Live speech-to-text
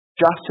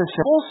justice.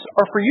 Rules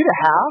are for you to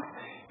have.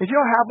 If you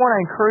don't have one, I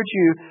encourage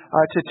you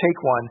to take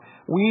one.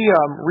 We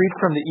read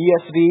from the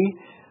ESV.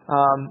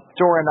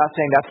 Dora, I'm not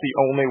saying that's the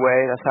only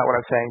way. That's not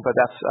what I'm saying, but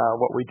that's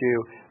what we do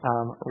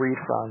read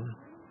from.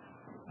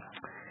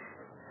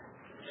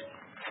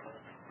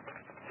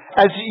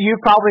 As you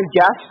probably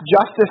guessed,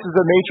 justice is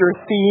a major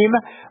theme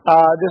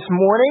this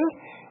morning.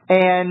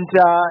 And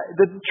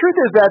the truth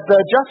is that the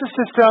justice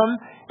system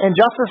and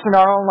justice in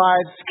our own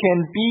lives can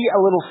be a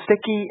little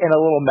sticky and a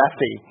little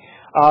messy.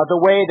 The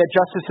way that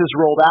justice is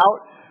rolled out,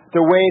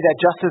 the way that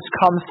justice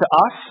comes to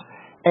us,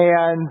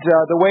 and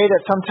the way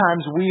that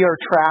sometimes we are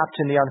trapped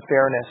in the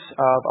unfairness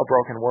of a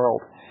broken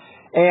world.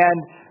 And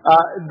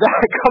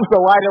that comes to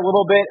light a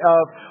little bit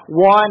of,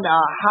 one,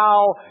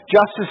 how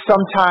justice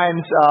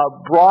sometimes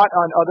brought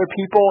on other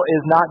people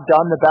is not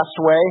done the best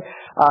way.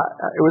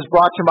 It was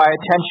brought to my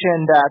attention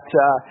that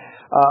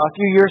a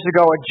few years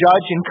ago a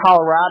judge in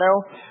Colorado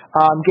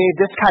gave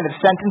this kind of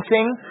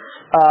sentencing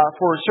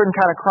for a certain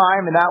kind of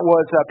crime, and that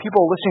was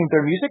people listening to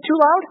their music too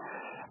loud.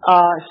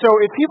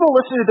 So if people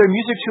listened to their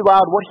music too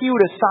loud, what he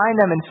would assign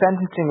them in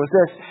sentencing was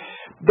this.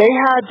 They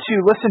had to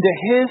listen to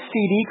his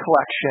CD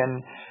collection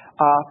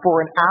for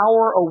an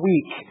hour a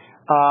week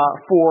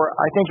for,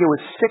 I think it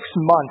was 6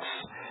 months.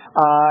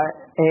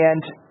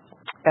 And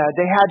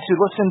they had to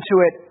listen to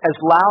it as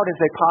loud as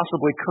they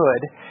possibly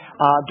could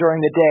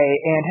during the day.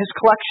 And his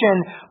collection,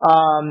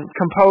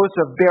 composed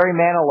of Barry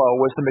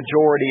Manilow, was the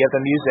majority of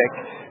the music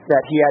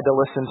that he had to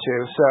listen to.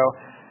 So,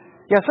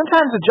 yeah,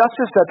 sometimes the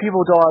justice that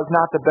people do is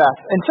not the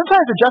best. And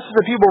sometimes the justice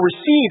that people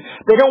receive,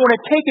 they don't want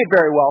to take it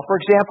very well. For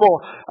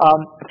example,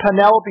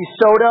 Penelope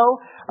Soto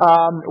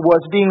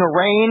was being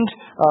arraigned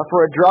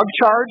for a drug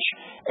charge,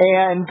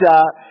 and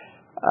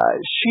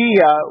she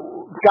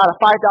got a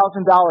 $5,000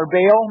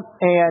 bail,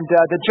 and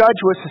the judge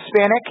was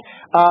Hispanic.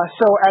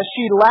 So as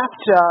she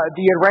left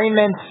the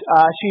arraignment,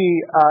 she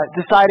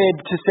decided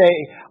to say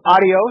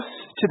adios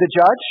to the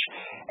judge,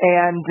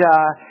 and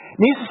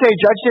needless to say,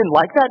 the judge didn't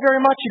like that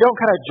very much. You don't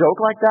kind of joke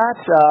like that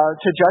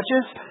to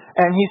judges.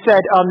 And he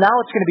said, now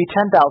it's going to be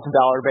 $10,000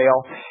 bail.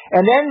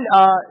 And then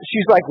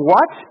she's like,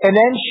 what? And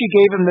then she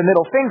gave him the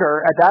middle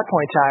finger at that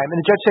point in time. And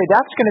the judge said,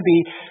 that's going to be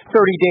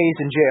 30 days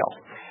in jail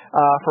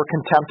for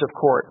contempt of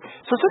court.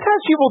 So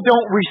sometimes people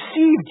don't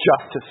receive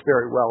justice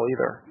very well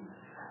either.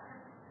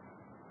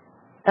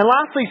 And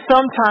lastly,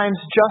 sometimes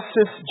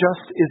justice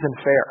just isn't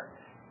fair.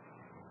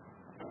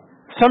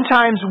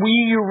 Sometimes we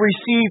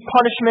receive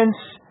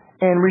punishments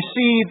and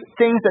receive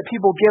things that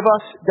people give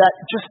us that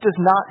just does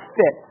not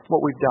fit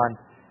what we've done.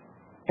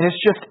 And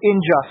it's just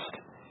unjust.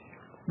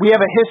 We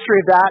have a history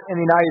of that in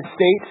the United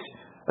States,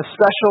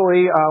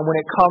 especially when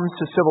it comes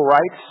to civil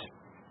rights.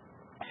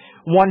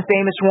 One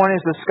famous one is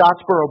the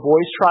Scottsboro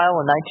Boys Trial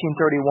in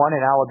 1931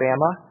 in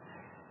Alabama,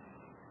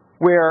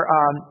 where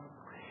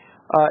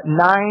 9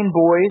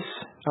 boys,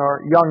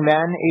 or young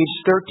men, aged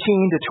 13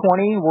 to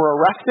 20, were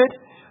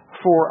arrested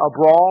for a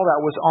brawl that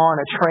was on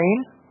a train.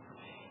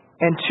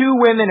 And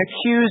 2 women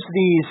accused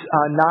these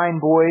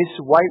 9 boys,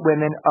 white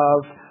women, of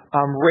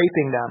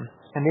raping them.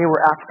 And they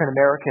were African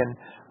American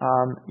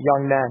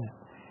young men.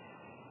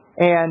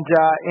 And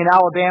in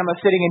Alabama,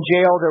 sitting in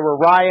jail, there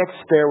were riots.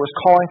 There was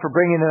calling for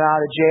bringing them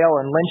out of jail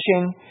and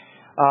lynching.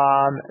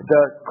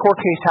 The court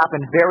case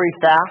happened very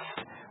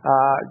fast.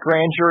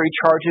 Grand jury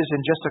charges in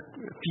just a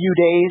few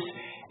days.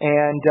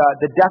 And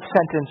the death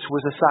sentence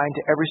was assigned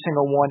to every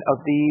single one of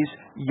these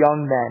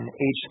young men,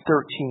 aged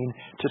 13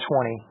 to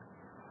 20.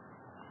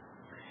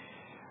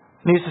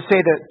 Needless to say,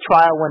 the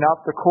trial went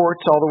up the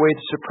courts all the way to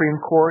the Supreme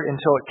Court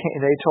until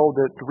they told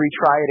to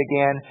retry it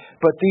again.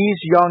 But these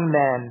young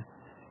men,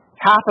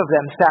 half of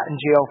them sat in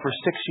jail for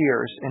 6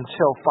 years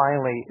until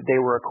finally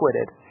they were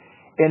acquitted.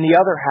 And the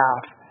other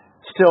half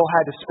still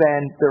had to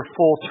spend their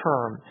full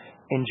term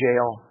in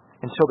jail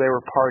until they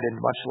were pardoned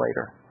much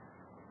later.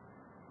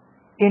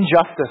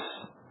 Injustice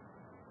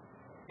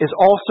is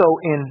also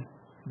in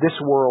this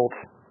world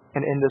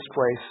and in this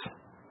place.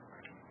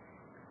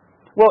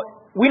 Well,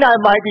 we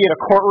might be in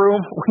a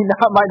courtroom. We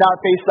might not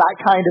face that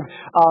kind of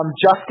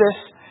justice.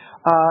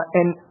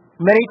 And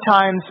many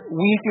times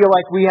we feel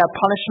like we have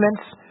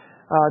punishments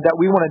that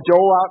we want to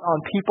dole out on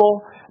people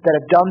that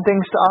have done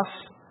things to us.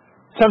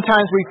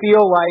 Sometimes we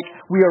feel like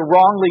we are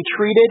wrongly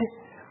treated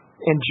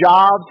in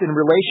jobs and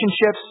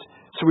relationships,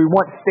 so we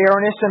want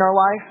fairness in our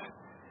life.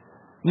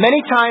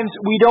 Many times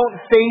we don't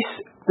face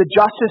the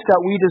justice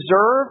that we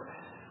deserve,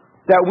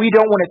 that we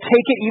don't want to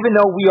take it even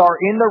though we are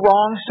in the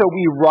wrong, so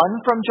we run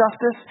from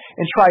justice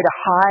and try to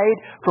hide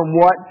from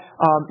what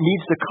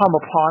needs to come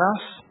upon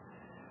us.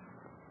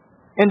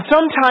 And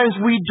sometimes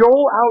we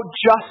dole out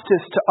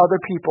justice to other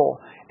people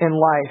in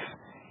life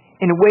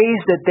in ways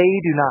that they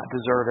do not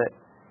deserve it.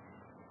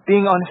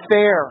 Being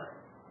unfair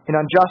and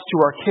unjust to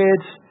our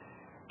kids,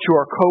 to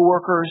our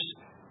coworkers,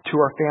 to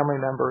our family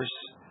members.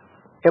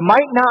 It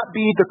might not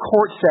be the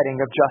court setting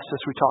of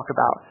justice we talk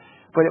about,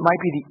 but it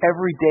might be the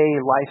everyday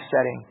life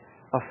setting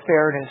of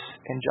fairness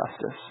and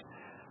justice.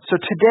 So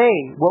today,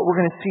 what we're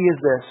going to see is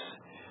this.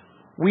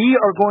 We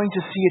are going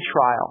to see a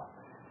trial.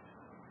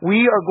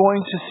 We are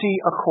going to see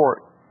a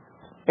court.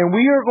 And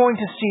we are going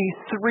to see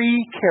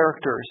three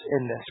characters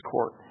in this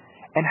court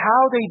and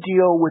how they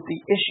deal with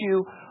the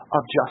issue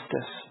of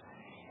justice.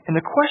 And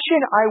the question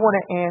I want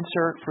to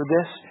answer for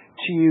this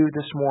to you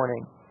this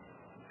morning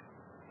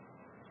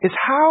is,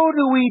 how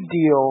do we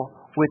deal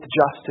with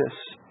justice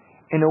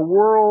in a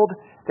world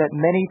that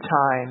many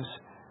times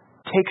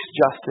takes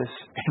justice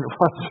and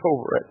runs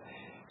over it,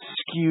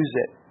 skews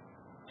it,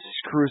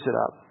 screws it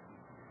up?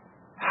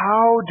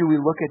 How do we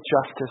look at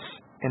justice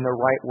in the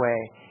right way?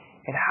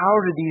 And how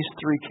do these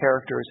three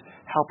characters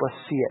help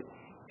us see it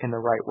in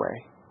the right way?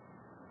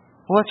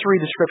 Well, let's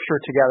read the scripture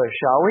together,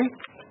 shall we?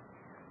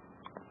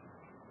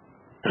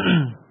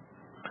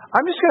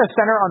 I'm just going to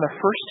center on the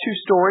first two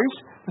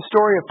stories. The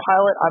story of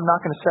Pilate I'm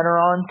not going to center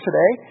on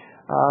today,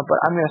 but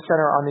I'm going to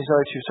center on these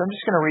other two. So I'm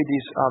just going to read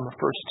these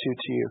first two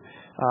to you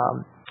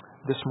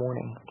this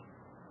morning.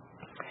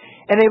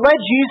 And they led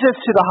Jesus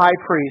to the high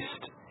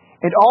priest,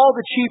 and all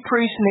the chief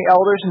priests and the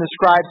elders and the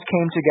scribes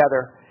came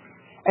together.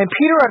 And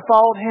Peter had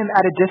followed him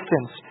at a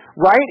distance,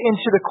 right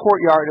into the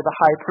courtyard of the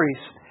high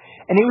priest.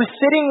 And he was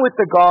sitting with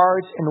the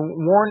guards and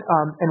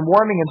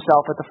warming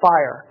himself at the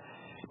fire.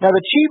 Now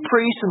the chief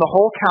priests and the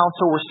whole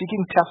council were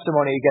seeking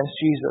testimony against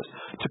Jesus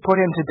to put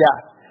him to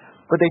death,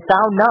 but they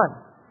found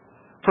none.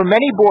 For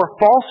many bore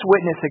false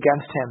witness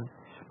against him,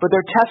 but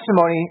their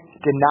testimony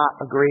did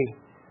not agree.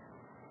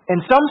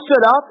 And some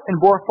stood up and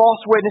bore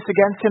false witness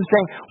against him,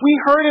 saying, "We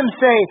heard him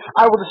say,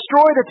 'I will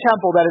destroy the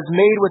temple that is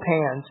made with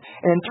hands,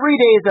 and in 3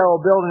 days I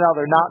will build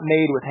another not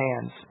made with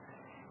hands.'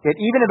 Yet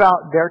even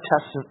about their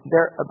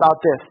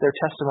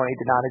testimony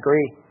did not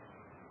agree."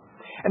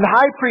 And the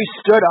high priest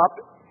stood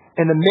up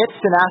in the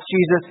midst and asked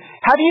Jesus,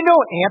 "Have you no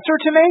answer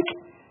to make?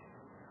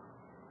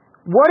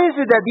 What is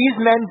it that these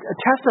men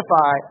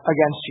testify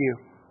against you?"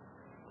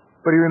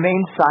 But he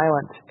remained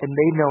silent and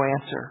made no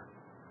answer.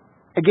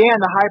 Again,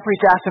 the high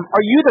priest asked him,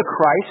 "Are you the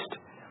Christ,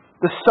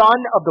 the Son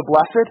of the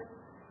Blessed?"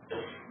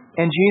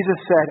 And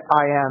Jesus said,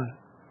 "I am.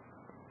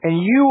 And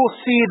you will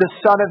see the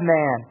Son of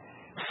Man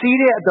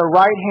seated at the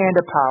right hand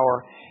of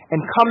power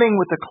and coming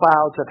with the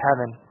clouds of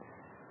heaven."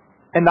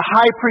 And the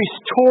high priest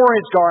tore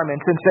his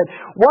garments and said,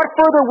 "What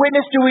further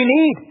witness do we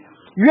need?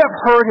 You have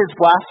heard his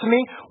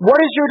blasphemy. What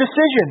is your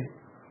decision?"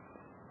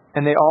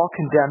 And they all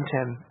condemned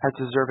him as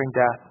deserving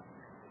death.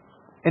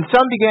 And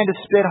some began to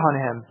spit on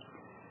him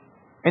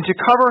and to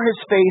cover his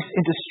face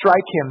and to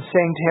strike him,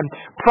 saying to him,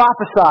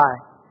 "Prophesy."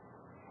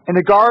 And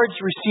the guards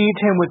received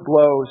him with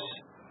blows.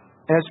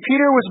 And as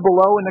Peter was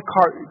below in the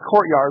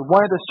courtyard,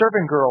 one of the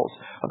servant girls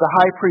of the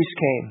high priest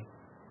came.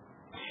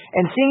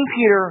 And seeing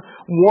Peter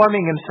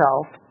warming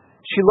himself,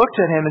 she looked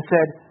at him and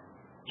said,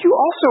 "You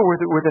also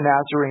were the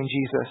Nazarene,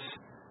 Jesus."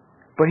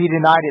 But he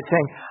denied it,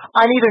 saying,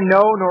 "I neither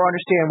know nor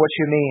understand what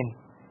you mean."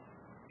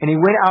 And he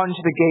went out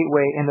into the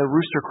gateway, and the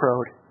rooster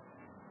crowed.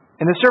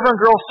 And the servant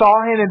girl saw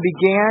him and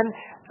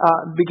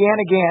began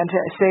again to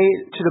say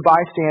to the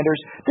bystanders,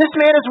 "This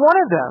man is one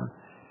of them."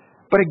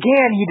 But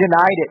again he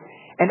denied it.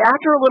 And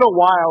after a little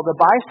while the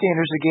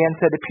bystanders again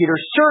said to Peter,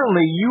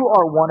 "Certainly you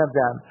are one of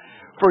them,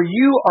 for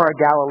you are a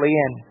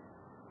Galilean."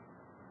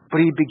 But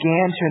he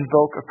began to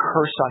invoke a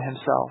curse on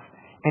himself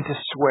and to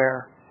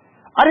swear,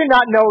 "I do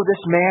not know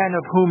this man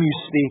of whom you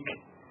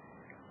speak."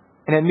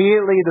 And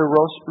immediately the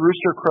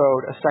rooster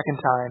crowed a second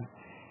time.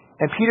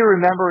 And Peter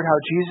remembered how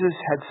Jesus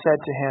had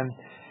said to him,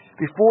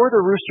 "Before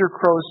the rooster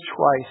crows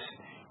twice,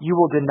 you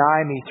will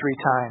deny me 3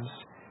 times."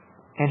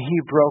 And he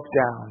broke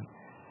down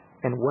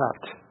and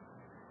wept.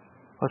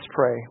 Let's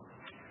pray.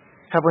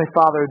 Heavenly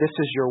Father, this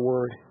is your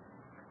word.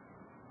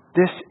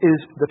 This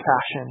is the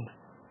passion.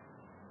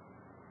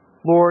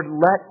 Lord,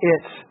 let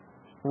it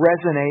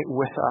resonate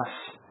with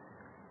us.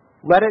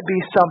 Let it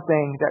be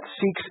something that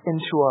seeks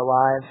into our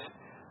lives,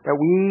 that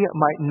we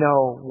might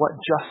know what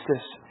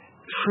justice,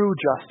 true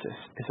justice,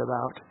 is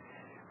about.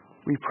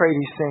 We pray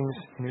these things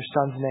in your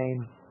Son's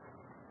name.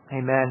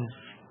 Amen.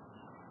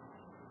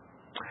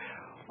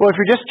 Well, if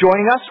you're just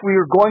joining us, we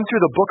are going through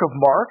the book of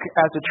Mark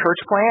as a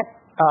church plant.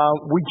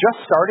 We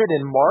just started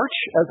in March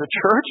as a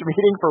church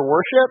meeting for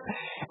worship.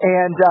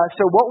 And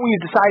so what we've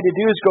decided to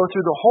do is go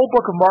through the whole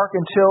book of Mark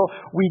until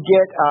we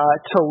get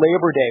to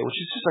Labor Day, which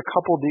is just a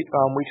couple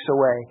weeks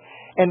away.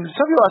 And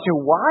some people ask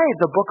me, why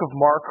the book of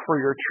Mark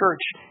for your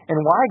church? And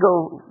why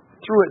go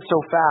through it so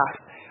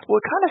fast? Well,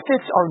 it kind of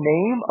fits our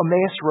name,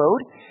 Emmaus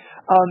Road.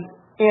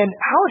 And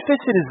how it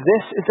fits it is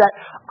this, is that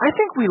I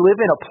think we live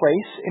in a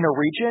place, in a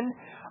region,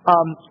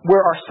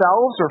 where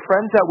ourselves or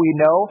friends that we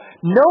know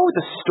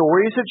the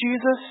stories of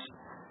Jesus,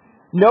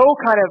 know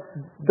kind of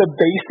the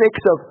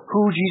basics of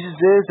who Jesus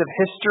is, of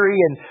history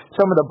and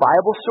some of the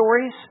Bible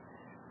stories.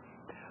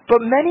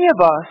 But many of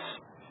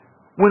us,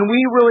 when we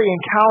really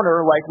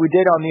encounter, like we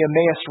did on the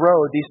Emmaus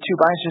Road, these two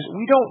bystanders,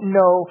 we don't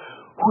know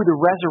who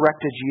the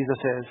resurrected Jesus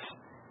is.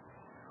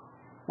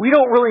 We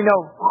don't really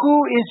know who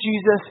is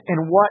Jesus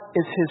and what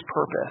is his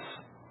purpose.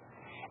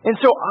 And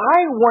so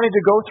I wanted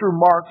to go through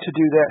Mark to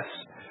do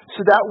this,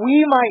 so that we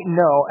might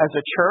know as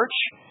a church,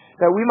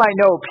 that we might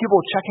know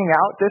people checking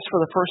out this for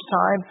the first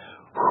time,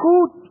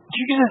 who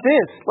Jesus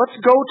is. Let's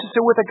go to see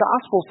what the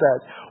gospel says.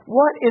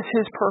 What is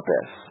his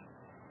purpose?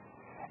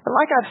 And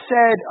like I've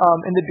said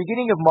in the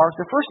beginning of Mark,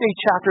 the first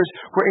 8 chapters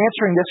were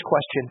answering this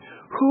question: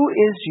 who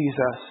is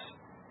Jesus?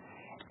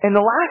 And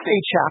the last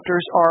 8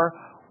 chapters are,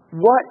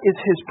 what is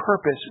his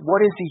purpose? What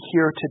is he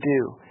here to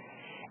do?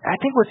 And I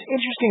think what's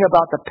interesting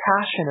about the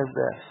passion of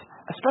this,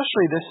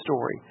 especially this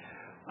story,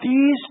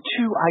 these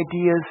two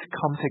ideas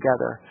come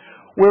together,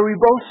 where we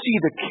both see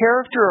the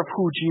character of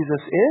who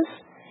Jesus is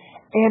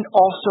and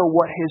also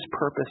what his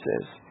purpose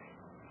is.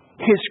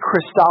 His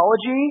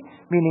Christology,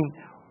 meaning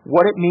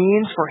what it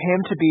means for him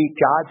to be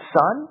God's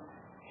Son,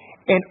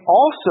 and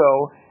also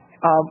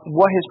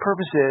what his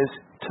purpose is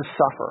to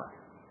suffer.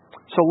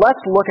 So let's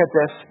look at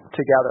this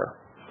together.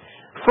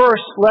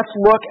 First, let's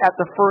look at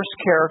the first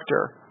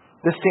character,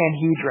 the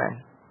Sanhedrin.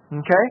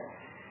 Okay?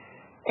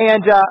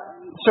 And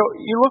so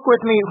you look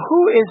with me,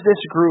 who is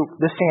this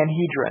group, the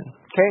Sanhedrin?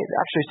 Okay,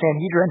 actually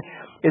Sanhedrin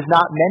is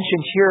not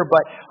mentioned here, but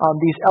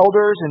these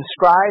elders and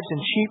scribes and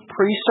chief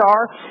priests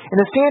are. And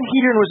the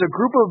Sanhedrin was a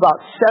group of about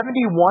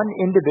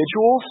 71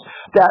 individuals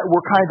that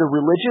were kind of the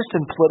religious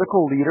and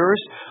political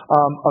leaders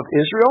of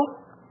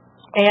Israel.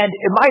 And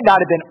it might not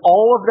have been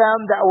all of them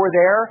that were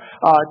there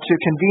to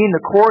convene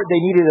the court.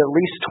 They needed at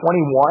least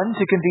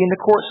 21 to convene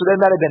the court, so there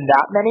might have been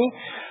that many.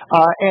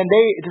 And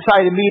they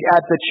decided to meet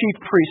at the chief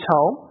priest's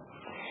home.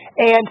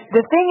 And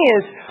the thing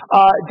is,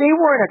 they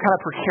were in a kind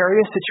of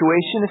precarious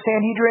situation, the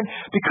Sanhedrin,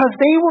 because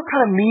they were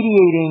kind of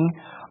mediating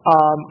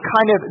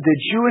kind of the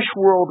Jewish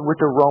world with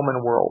the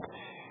Roman world.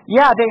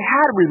 Yeah, they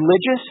had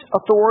religious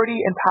authority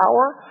and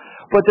power,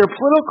 but their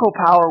political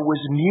power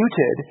was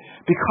muted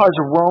because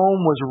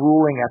Rome was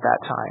ruling at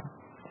that time.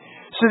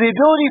 So the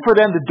ability for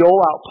them to dole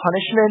out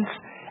punishments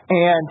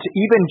and to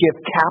even give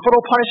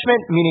capital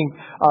punishment, meaning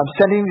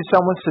sending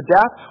someone to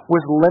death,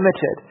 was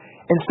limited.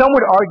 And some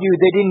would argue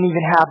they didn't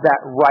even have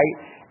that right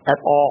at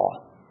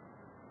all.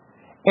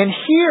 And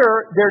here,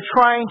 they're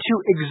trying to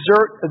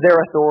exert their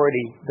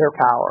authority, their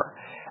power,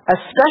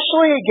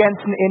 especially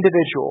against an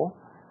individual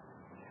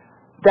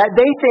that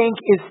they think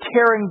is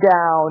tearing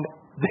down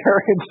their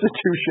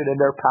institution and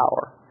their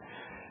power.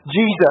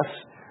 Jesus,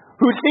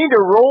 who seemed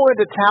to roll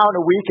into town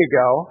a week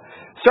ago,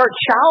 start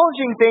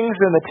challenging things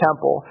in the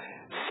temple,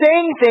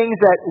 saying things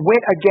that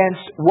went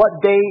against what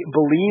they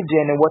believed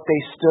in and what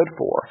they stood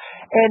for.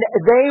 And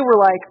they were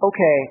like,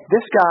 okay,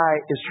 this guy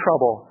is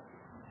trouble.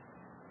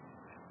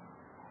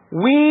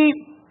 We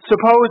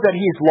suppose that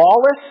he's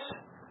lawless,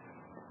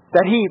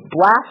 that he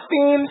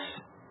blasphemes,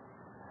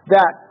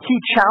 that he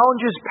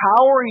challenges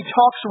power, he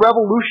talks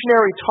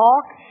revolutionary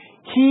talk.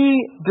 He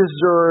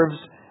deserves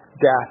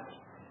death.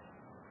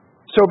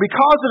 So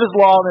because of his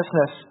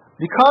lawlessness,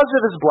 because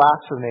of his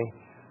blasphemy,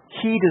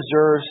 he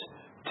deserves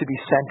to be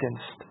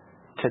sentenced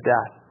to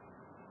death.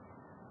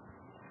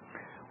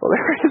 Well,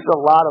 there is a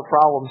lot of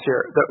problems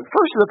here. The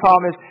first of the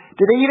problem is,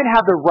 did they even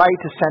have the right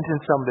to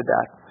sentence someone to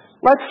death?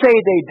 Let's say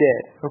they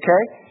did,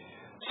 okay?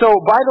 So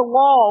by the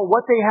law,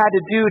 what they had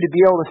to do to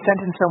be able to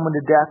sentence someone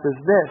to death is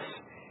this.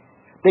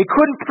 They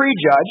couldn't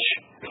prejudge,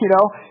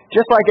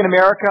 just like in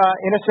America,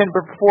 innocent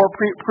before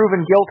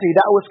proven guilty.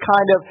 That was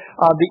kind of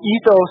the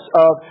ethos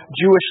of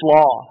Jewish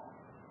law.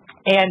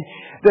 And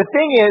the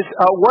thing is,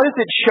 what does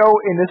it show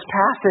in this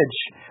passage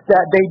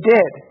that they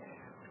did?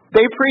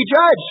 They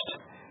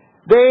prejudged.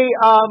 They,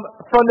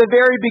 from the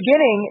very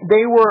beginning,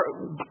 they were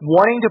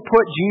wanting to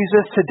put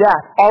Jesus to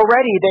death.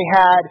 Already they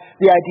had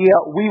the idea,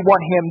 we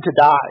want him to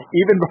die,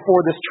 even before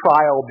this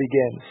trial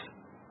begins.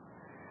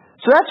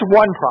 So that's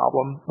one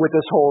problem with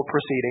this whole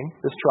proceeding,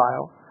 this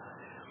trial.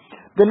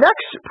 The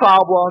next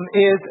problem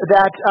is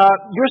that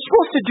you're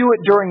supposed to do it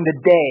during the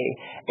day.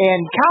 And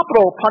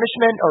capital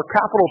punishment or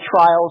capital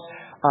trials,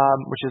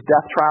 which is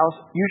death trials,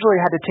 usually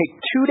had to take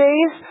 2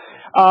 days.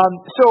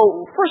 So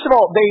first of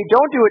all, they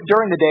don't do it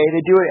during the day,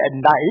 they do it at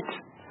night.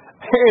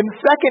 And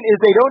second is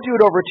they don't do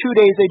it over 2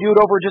 days, they do it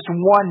over just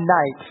one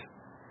night.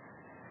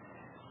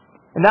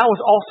 And that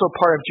was also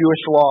part of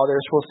Jewish law, they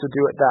were supposed to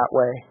do it that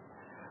way.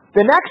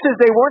 The next is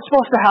they weren't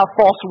supposed to have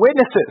false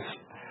witnesses.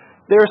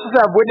 They were supposed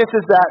to have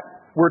witnesses that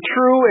were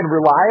true and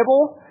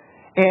reliable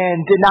and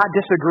did not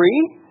disagree.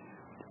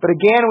 But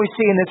again, we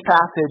see in this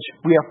passage,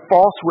 we have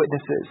false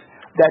witnesses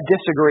that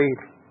disagreed.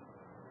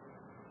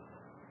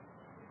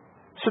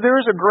 So there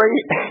is a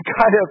great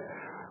kind of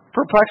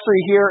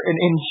perplexity here and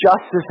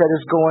injustice that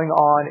is going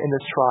on in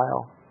this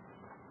trial.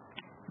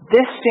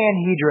 This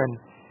Sanhedrin,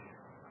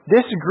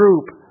 this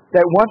group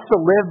that wants to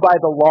live by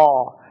the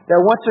law, that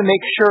wants to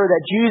make sure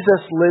that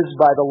Jesus lives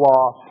by the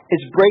law,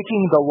 is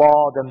breaking the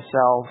law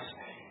themselves.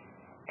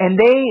 And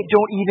they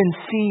don't even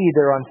see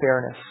their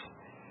unfairness.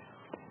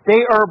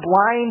 They are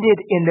blinded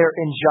in their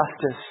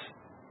injustice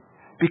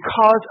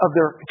because of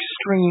their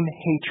extreme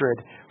hatred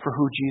for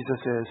who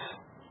Jesus is.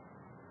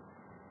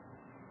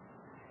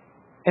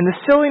 And the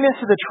silliness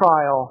of the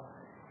trial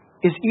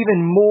is even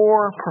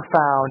more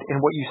profound in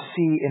what you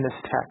see in this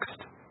text.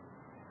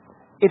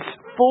 It's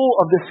full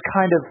of this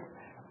kind of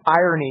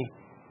irony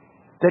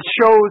that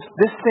shows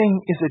this thing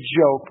is a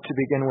joke to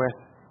begin with.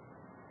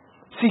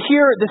 See,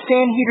 here the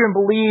Sanhedrin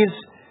believes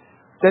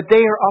that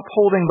they are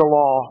upholding the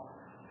law.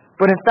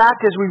 But in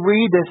fact, as we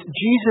read this,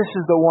 Jesus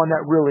is the one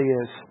that really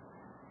is.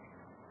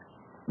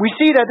 We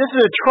see that this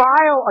is a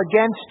trial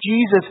against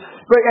Jesus.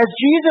 But as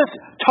Jesus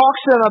talks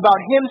to them about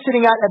him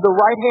sitting at the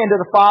right hand of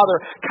the Father,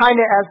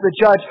 kind of as the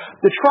judge,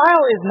 the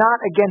trial is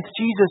not against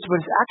Jesus, but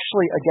it's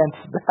actually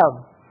against them.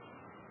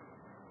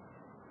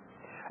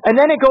 And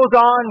then it goes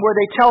on where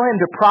they tell him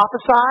to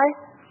prophesy,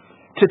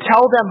 to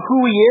tell them who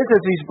he is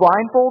as he's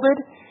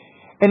blindfolded.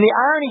 And the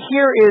irony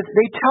here is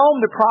they tell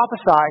him to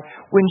prophesy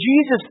when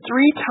Jesus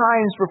 3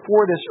 times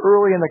before this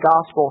early in the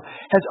gospel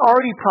has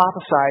already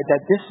prophesied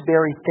that this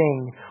very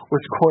thing was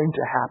going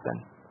to happen.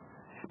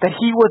 That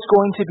he was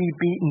going to be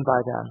beaten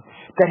by them.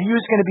 That he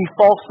was going to be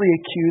falsely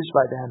accused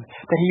by them.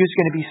 That he was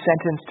going to be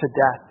sentenced to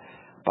death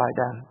by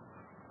them.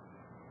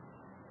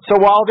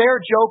 So while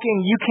they're joking,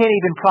 you can't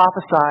even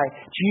prophesy,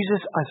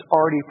 Jesus has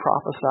already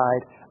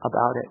prophesied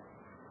about it.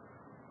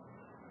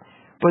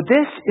 But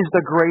this is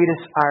the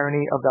greatest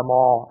irony of them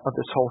all, of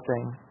this whole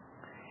thing.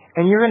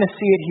 And you're going to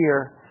see it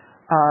here.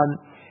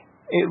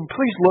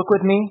 Please look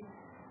with me.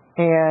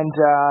 And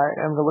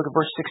I'm going to look at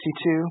verse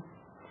 62.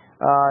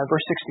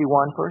 Verse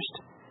 61 first.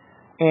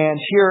 And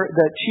here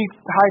the chief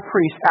high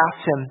priest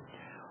asks him,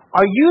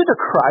 "Are you the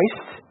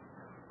Christ,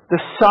 the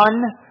Son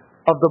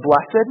of the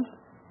Blessed?"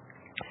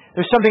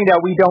 There's something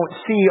that we don't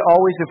see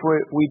always if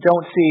we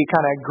don't see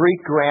kind of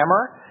Greek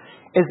grammar,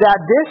 is that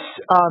this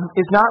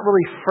is not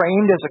really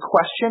framed as a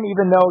question,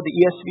 even though the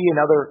ESV and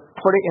other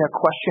put it in a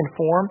question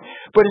form,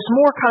 but it's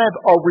more kind of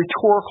a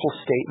rhetorical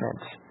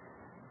statement.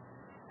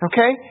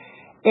 Okay?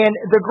 And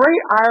the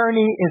great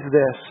irony is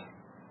this.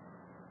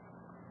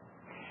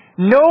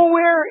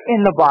 Nowhere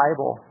in the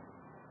Bible,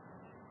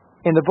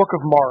 in the book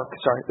of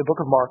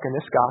Mark in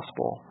this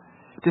gospel,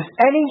 does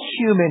any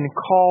human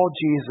call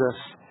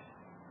Jesus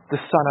the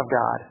Son of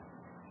God,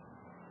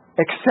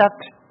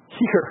 except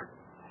here.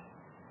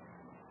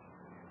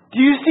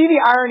 Do you see the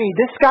irony?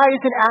 This guy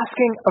isn't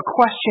asking a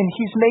question.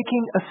 He's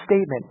making a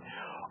statement.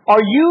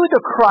 Are you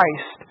the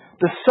Christ,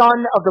 the Son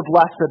of the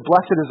Blessed?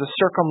 Blessed is a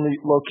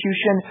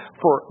circumlocution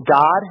for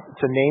God.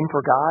 It's a name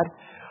for God.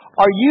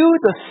 Are you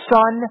the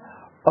Son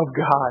of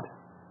God?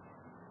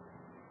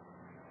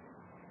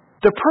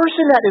 The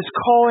person that is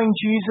calling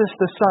Jesus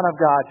the Son of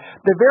God,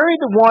 the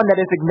one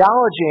that is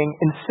acknowledging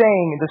and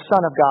saying the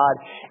Son of God,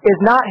 is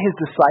not his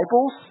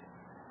disciples,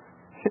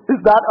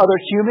 is not other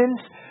humans,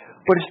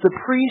 but it's the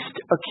priest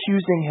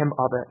accusing him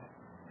of it.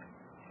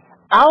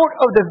 Out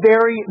of the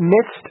very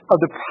midst of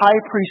the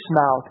high priest's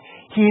mouth,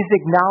 he is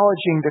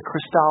acknowledging the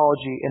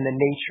Christology and the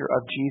nature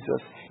of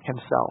Jesus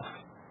himself.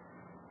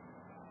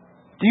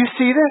 Do you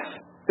see this?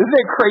 Isn't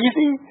it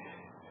crazy?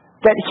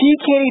 That he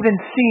can't even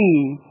see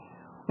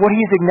what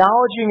he's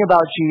acknowledging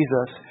about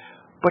Jesus,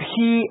 but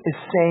he is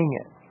saying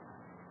it.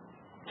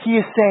 He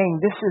is saying,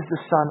 this is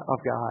the Son of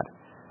God.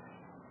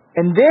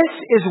 And this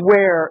is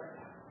where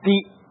the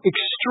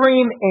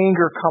extreme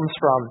anger comes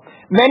from.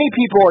 Many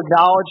people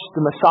acknowledged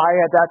the Messiah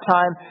at that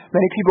time.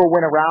 Many people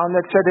went around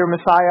that said they were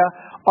Messiah.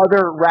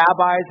 Other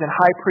rabbis and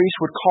high priests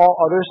would call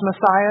others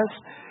Messiahs.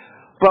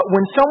 But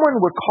when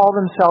someone would call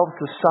themselves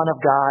the Son of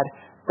God,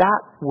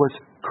 that was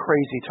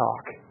crazy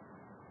talk.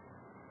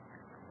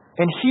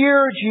 And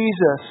here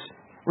Jesus,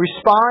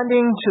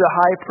 responding to the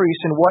high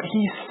priest and what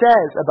he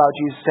says about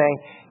Jesus, saying,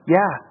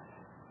 yeah,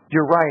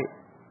 you're right.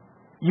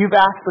 You've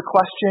asked the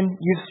question.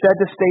 You've said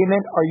the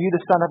statement. Are you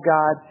the Son of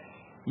God?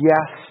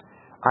 Yes,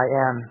 I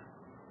am.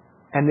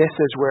 And this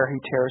is where he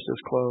tears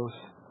his clothes.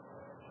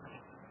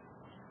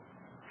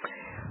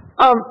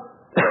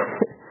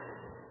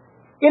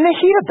 In the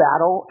heat of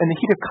battle, in the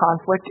heat of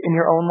conflict in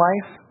your own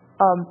life,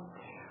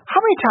 how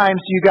many times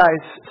do you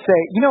guys say,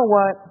 you know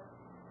what?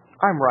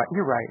 I'm right.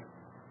 You're right.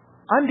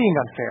 I'm being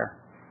unfair.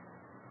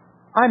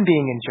 I'm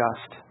being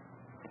unjust.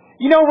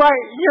 You know,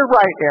 right? You're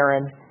right,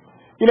 Aaron.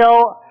 You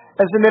know,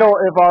 as the middle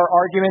of our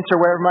arguments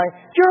or wherever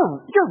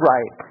you're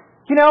right.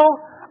 You know,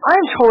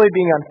 I'm totally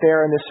being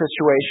unfair in this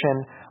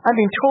situation. I'm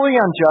being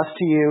totally unjust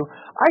to you.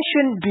 I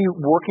shouldn't be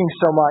working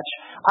so much.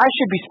 I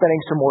should be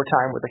spending some more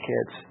time with the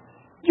kids.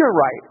 You're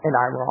right, and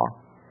I'm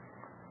wrong.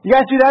 You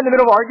guys do that in the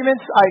middle of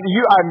arguments?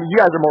 You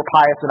guys are more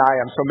pious than I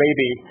am, so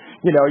maybe,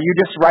 you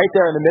just right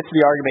there in the midst of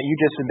the argument, you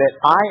just admit,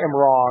 I am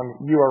wrong,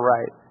 you are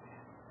right.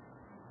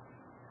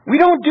 We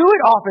don't do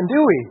it often,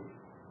 do we?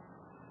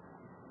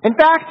 In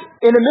fact,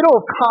 in the middle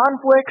of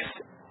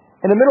conflicts,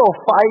 in the middle of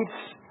fights,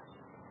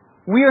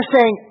 we are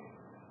saying,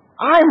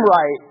 I'm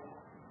right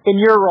and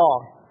you're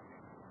wrong.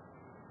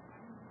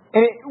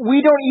 And we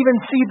don't even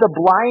see the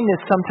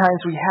blindness sometimes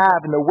we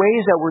have in the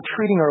ways that we're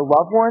treating our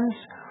loved ones,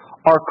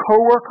 our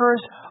coworkers,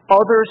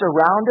 others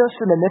around us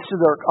in the midst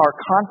of our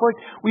conflict.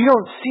 We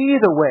don't see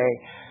the way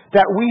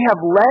that we have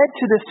led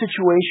to this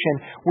situation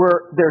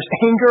where there's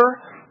anger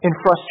and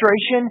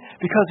frustration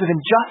because of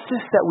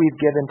injustice that we've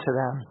given to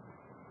them.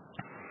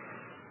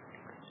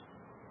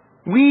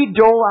 We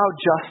dole out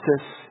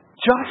justice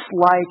just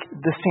like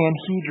the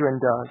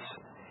Sanhedrin does.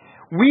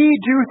 We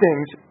do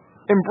things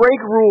and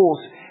break rules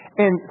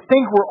and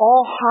think we're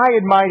all high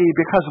and mighty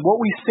because of what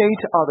we say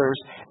to others,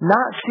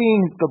 not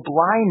seeing the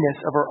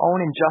blindness of our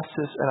own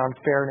injustice and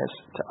unfairness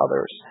to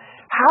others.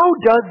 How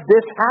does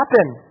this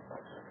happen?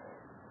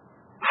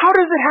 How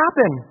does it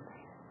happen?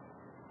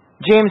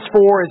 James 4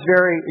 is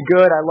very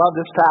good. I love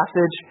this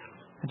passage.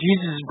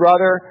 Jesus'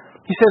 brother,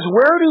 he says,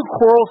 where do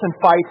quarrels and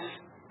fights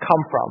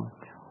come from?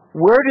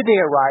 Where do they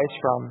arise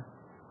from?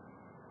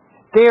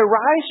 They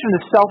arise from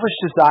the selfish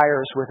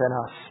desires within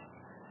us.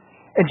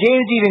 And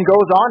James even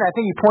goes on, I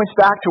think he points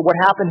back to what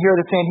happened here at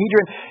the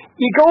Sanhedrin.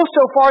 He goes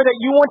so far that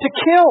you want to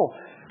kill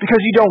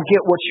because you don't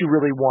get what you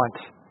really want.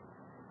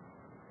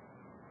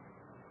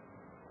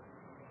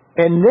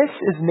 And this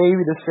is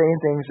maybe the same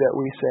things that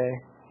we say.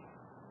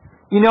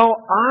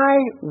 I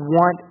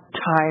want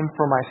time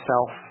for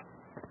myself.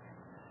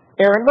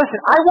 Aaron, listen,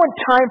 I want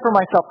time for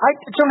myself. I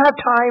don't have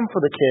time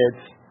for the kids.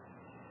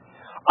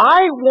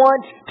 I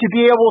want to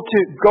be able to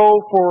go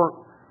for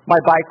my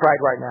bike ride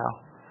right now.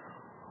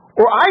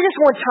 Or I just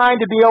want time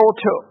to be able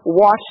to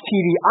watch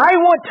TV. I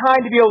want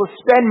time to be able to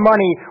spend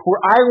money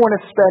where I want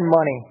to spend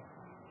money.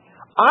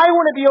 I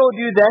want to be able to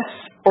do this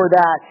or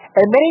that.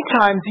 And many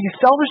times, these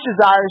selfish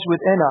desires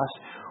within us,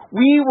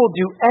 we will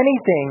do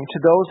anything to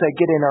those that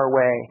get in our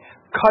way,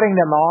 cutting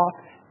them off,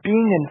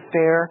 being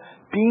unfair,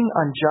 being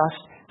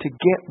unjust to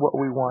get what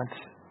we want.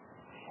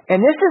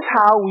 And this is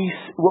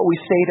what we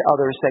say to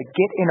others that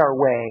get in our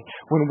way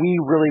when we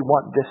really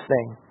want this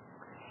thing.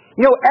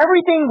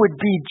 Everything would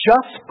be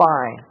just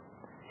fine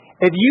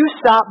if you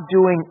stop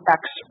doing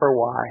X or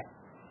Y.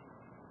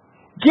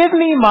 Give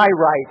me my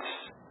rights.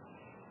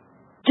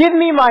 Give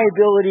me my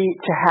ability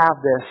to have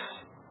this.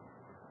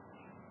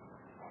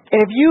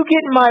 And if you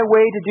get in my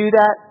way to do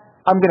that,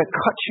 I'm going to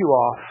cut you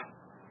off.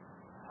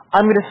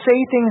 I'm going to say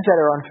things that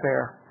are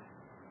unfair.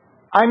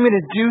 I'm going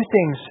to do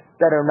things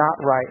that are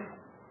not right.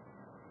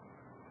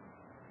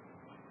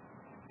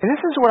 And this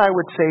is what I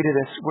would say to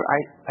this, what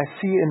I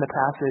see in the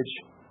passage.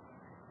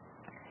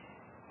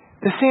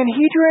 The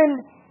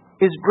Sanhedrin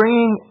is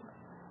bringing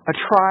a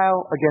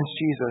trial against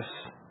Jesus.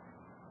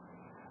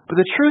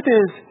 But the truth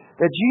is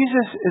that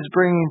Jesus is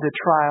bringing the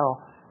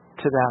trial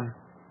to them.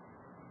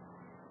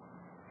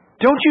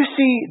 Don't you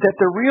see that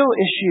the real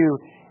issue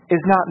is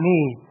not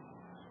me,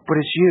 but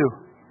it's you?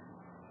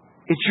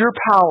 It's your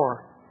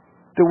power,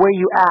 the way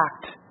you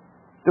act,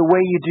 the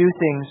way you do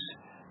things,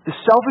 the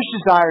selfish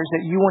desires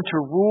that you want to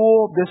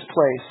rule this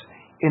place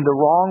in the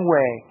wrong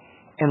way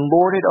and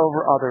lord it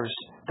over others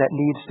that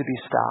needs to be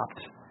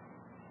stopped.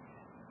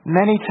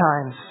 Many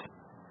times,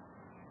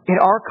 in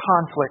our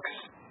conflicts,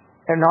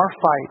 in our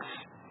fights,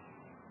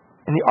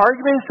 in the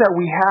arguments that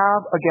we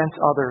have against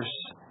others,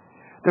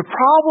 the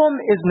problem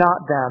is not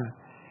them.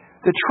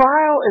 The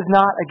trial is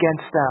not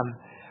against them,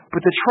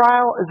 but the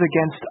trial is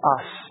against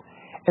us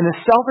and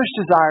the selfish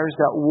desires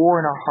that war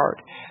in our heart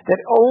that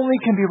only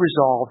can be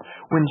resolved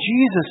when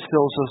Jesus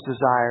fills those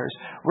desires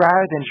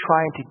rather than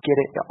trying to get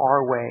it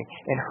our way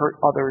and hurt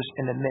others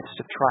in the midst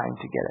of trying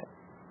to get it.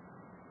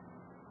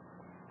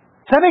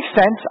 Does that make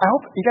sense? I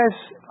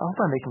hope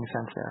I'm making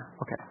sense there.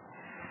 Okay.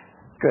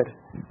 Good.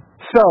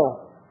 So,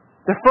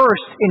 the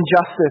first,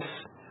 injustice.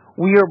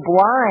 We are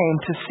blind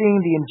to seeing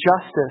the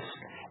injustice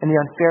and the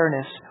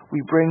unfairness we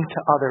bring to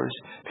others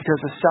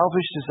because of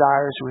selfish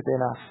desires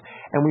within us.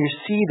 And we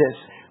see this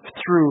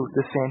through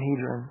the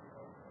Sanhedrin.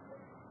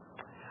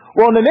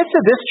 Well, in the midst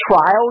of this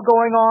trial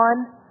going on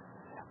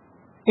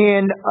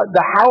in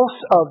the house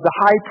of the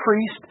high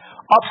priest,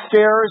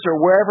 upstairs or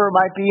wherever it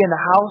might be in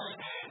the house,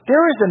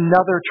 there is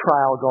another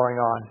trial going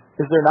on,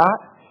 is there not?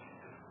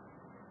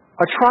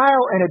 A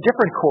trial in a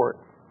different court.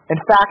 In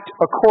fact,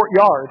 a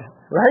courtyard,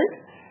 right?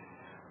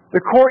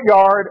 The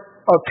courtyard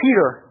of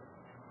Peter.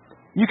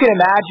 You can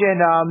imagine,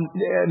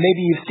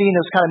 maybe you've seen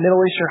those kind of Middle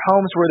Eastern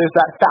homes where there's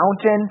that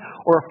fountain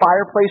or a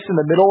fireplace in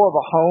the middle of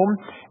a home,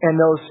 and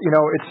those,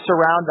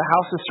 the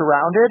house is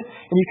surrounded,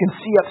 and you can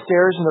see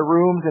upstairs in the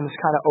rooms and it's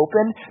kind of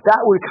open. That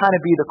would kind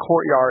of be the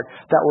courtyard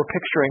that we're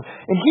picturing.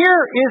 And here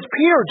is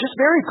Peter just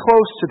very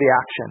close to the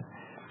action.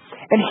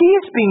 And he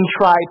is being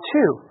tried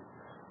too.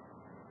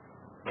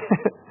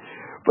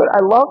 But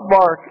I love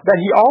Mark that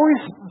he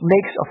always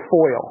makes a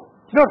foil.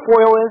 You know what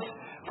foil is?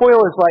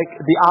 Foil is like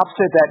the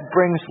opposite that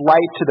brings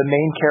light to the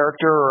main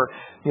character, or,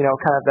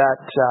 kind of that,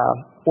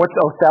 what's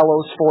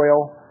Othello's foil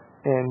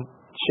in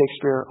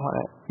Shakespeare?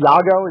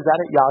 Iago, is that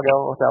it?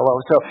 Iago, Othello.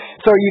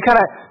 So you kind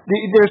of,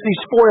 there's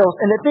these foils.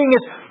 And the thing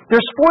is,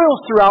 there's foils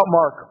throughout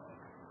Mark.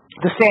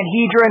 The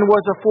Sanhedrin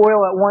was a foil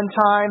at one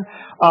time.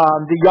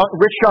 The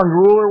rich young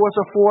ruler was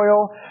a foil.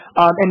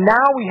 And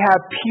now we have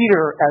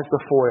Peter as the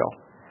foil.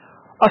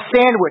 A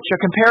sandwich, a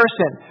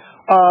comparison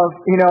of,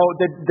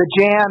 the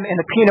jam and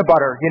the peanut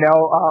butter,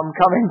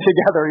 coming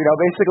together,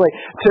 basically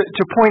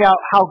to point out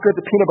how good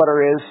the peanut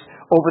butter is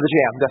over the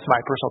jam. That's my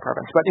personal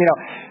preference. But,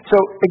 so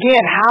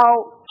again,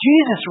 how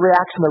Jesus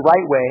reacts in the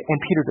right way and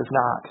Peter does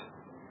not.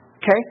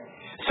 Okay?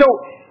 So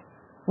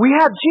we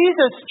have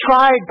Jesus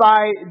tried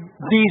by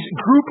these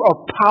group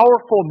of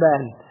powerful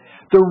men,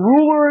 the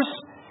rulers,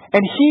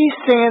 and he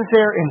stands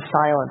there in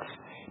silence,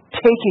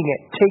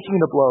 taking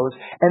the blows,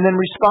 and then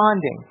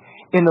responding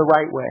in the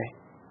right way.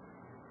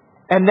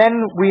 And then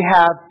we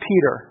have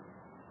Peter.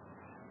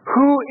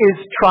 Who is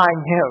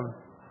trying him?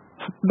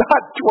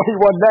 Not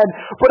 21 men,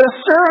 but a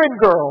servant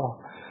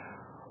girl.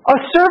 A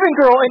servant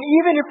girl, and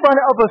even in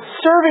front of a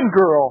servant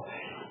girl,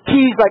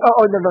 he's like,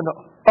 oh, no.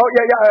 Oh,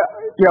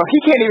 yeah. He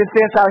can't even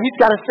stand silent. He's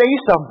got to say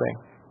something.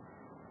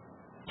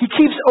 He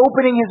keeps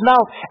opening his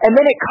mouth. And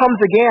then it comes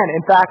again.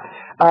 In fact,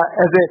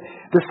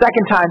 the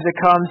second time it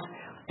comes,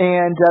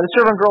 and the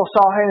servant girl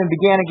saw him and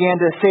began again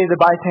to say to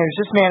the bystanders,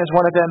 this man is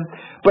one of them.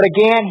 But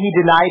again, he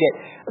denied it.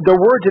 The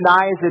word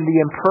deny is in the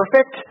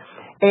imperfect.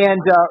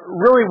 And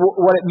really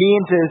what it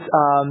means is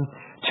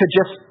to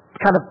just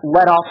kind of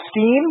let off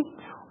steam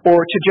or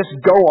to just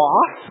go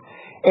off.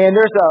 And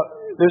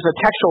there's a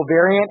textual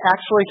variant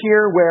actually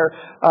here where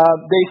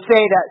they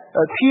say that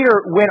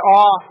Peter went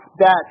off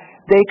that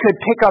they could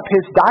pick up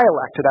his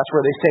dialect. That's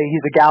where they say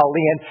he's a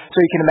Galilean. So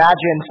you can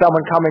imagine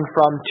someone coming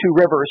from Two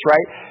Rivers,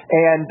 right?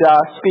 And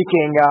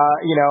speaking,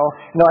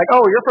 and they're like,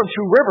 oh, you're from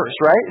Two Rivers,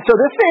 right? So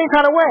the same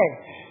kind of way.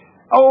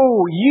 Oh,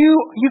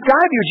 you've got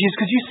to be with Jesus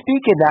because you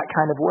speak in that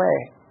kind of way.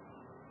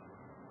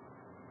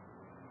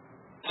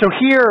 So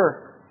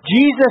here,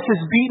 Jesus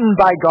is beaten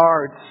by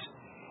guards,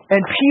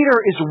 and Peter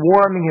is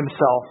warming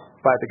himself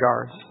by the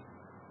guards.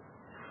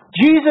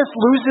 Jesus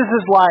loses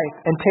his life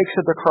and takes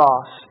up the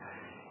cross.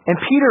 And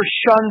Peter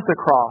shuns the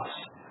cross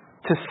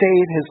to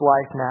save his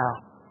life now.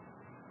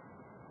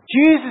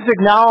 Jesus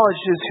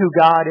acknowledges who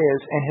God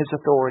is and his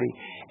authority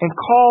and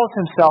calls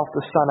himself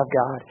the Son of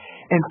God.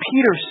 And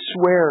Peter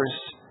swears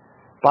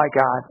by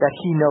God that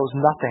he knows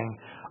nothing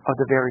of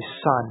the very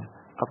Son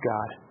of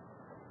God.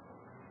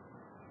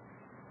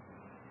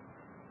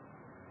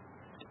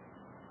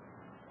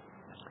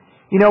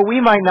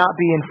 We might not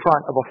be in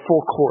front of a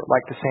full court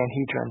like the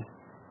Sanhedrin,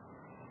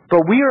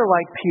 but we are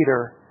like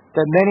Peter,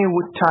 that many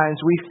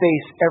times we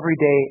face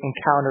everyday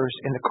encounters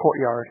in the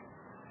courtyard.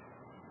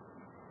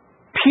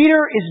 Peter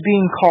is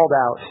being called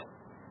out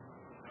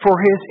for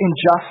his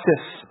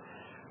injustice,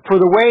 for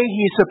the way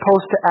he's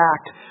supposed to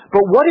act.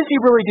 But what does he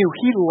really do?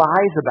 He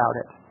lies about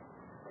it.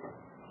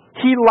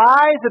 He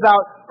lies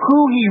about who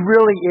he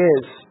really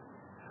is,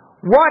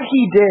 what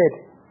he did,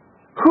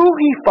 who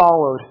he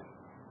followed.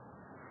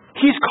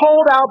 He's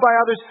called out by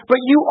others,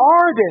 but you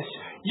are this.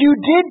 You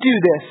did do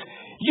this.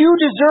 You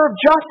deserve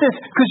justice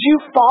because you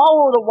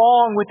followed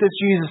along with this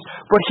Jesus.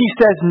 But he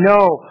says,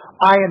 no,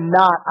 I am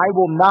not. I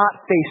will not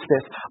face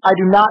this. I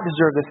do not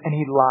deserve this. And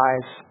he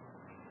lies.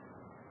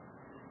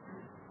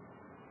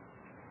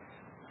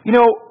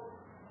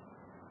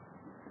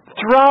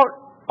 Throughout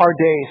our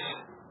days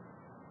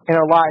in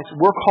our lives,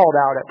 we're called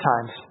out at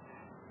times.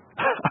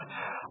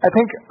 I'm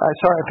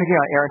picking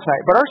on Aaron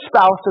tonight, but my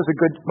spouse does a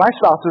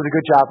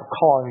good job of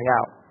calling me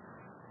out.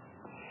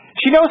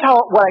 She knows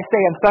what I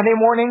say on Sunday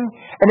morning,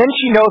 and then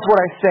she knows what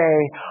I say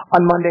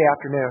on Monday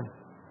afternoon.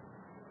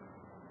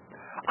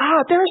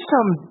 There's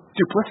some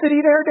duplicity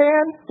there,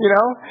 Dan.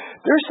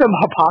 There's some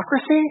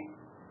hypocrisy.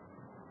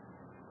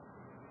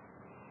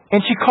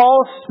 And she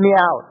calls me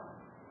out.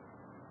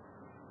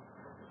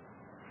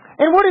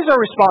 And what is our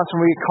response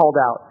when we get called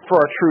out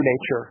for our true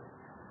nature?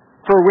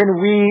 For when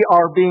we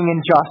are being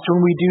unjust,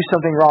 when we do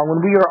something wrong, when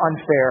we are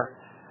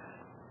unfair.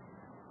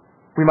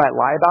 We might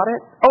lie about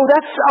it.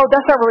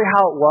 That's not really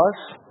how it was.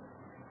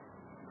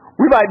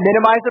 We might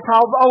minimize the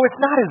problem.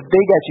 It's not as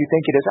big as you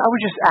think it is. I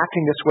was just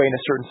acting this way in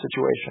a certain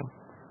situation.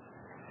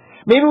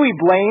 Maybe we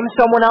blame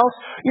someone else.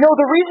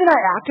 The reason I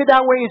acted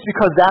that way is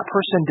because that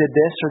person did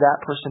this or that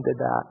person did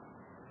that.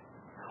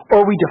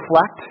 Or we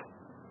deflect.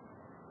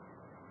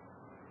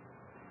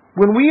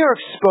 When we are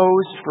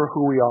exposed for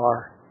who we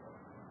are,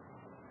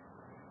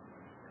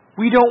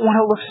 we don't want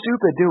to look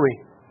stupid, do we?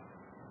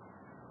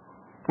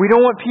 We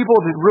don't want people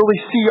to really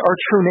see our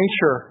true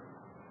nature.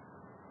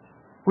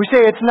 We say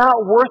it's not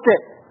worth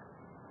it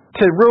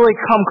to really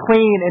come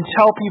clean and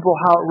tell people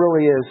how it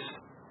really is.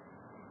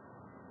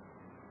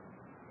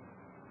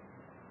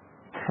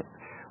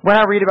 When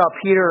I read about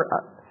Peter,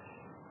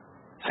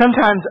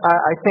 sometimes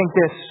I think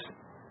this.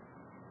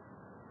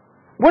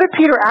 What if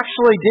Peter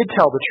actually did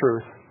tell the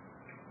truth?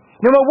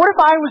 What if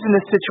I was in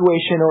this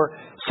situation, or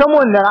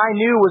someone that I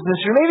knew was in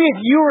this situation? Maybe if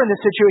you were in this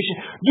situation,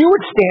 you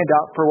would stand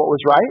up for what was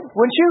right,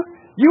 wouldn't you?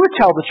 You would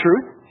tell the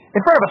truth.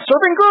 In front of a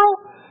servant girl?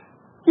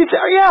 You'd say,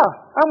 yeah,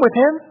 I'm with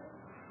him.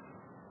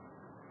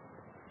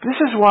 This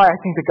is why I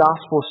think the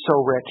gospel is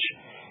so rich,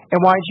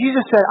 and why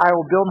Jesus said, I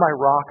will build my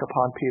rock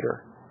upon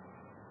Peter.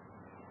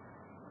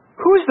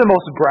 Who is the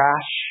most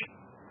brash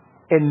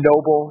and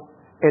noble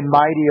and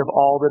mighty of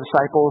all the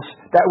disciples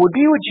that would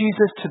be with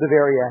Jesus to the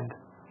very end?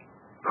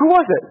 Who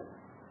was it?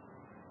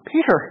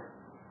 Peter.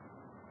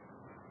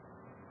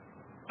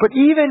 But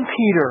even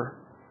Peter,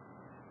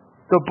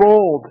 the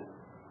bold,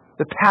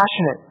 the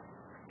passionate,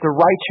 the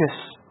righteous,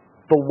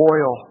 the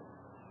loyal,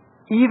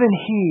 even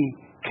he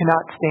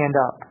cannot stand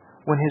up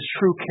when his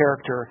true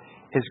character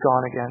is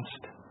gone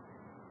against.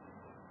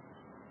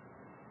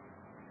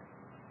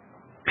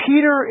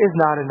 Peter is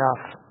not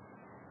enough.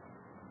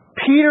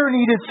 Peter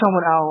needed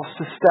someone else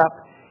to step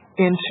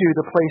into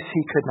the place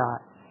he could not.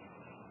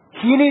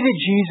 He needed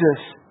Jesus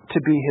to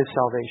be his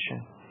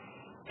salvation.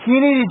 He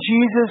needed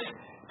Jesus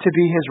to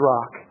be his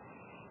rock.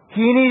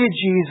 He needed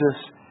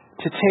Jesus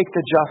to take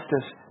the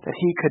justice that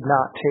he could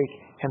not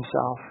take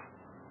himself.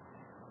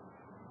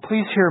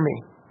 Please hear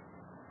me.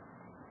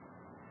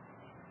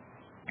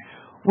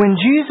 When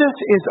Jesus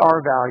is our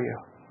value,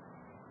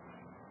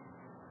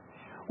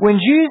 when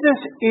Jesus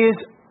is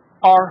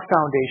our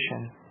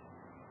foundation,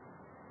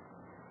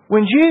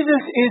 when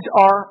Jesus is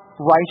our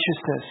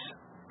righteousness,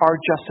 our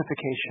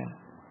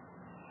justification,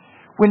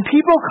 when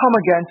people come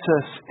against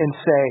us and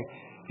say,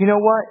 you know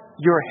what,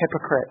 you're a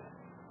hypocrite.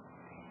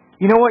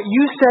 You know what,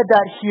 you said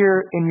that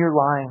here and you're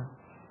lying.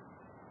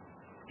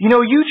 You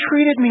know, you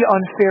treated me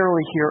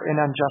unfairly here and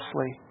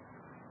unjustly.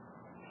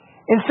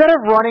 Instead of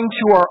running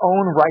to our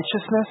own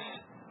righteousness,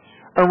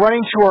 or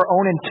running to our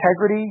own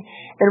integrity,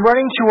 and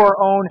running to our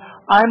own,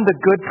 I'm the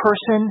good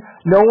person,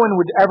 no one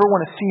would ever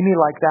want to see me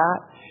like that,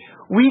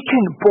 we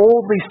can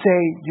boldly say,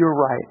 you're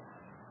right.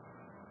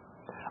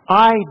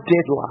 I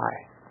did lie.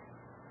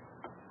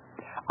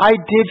 I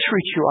did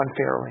treat you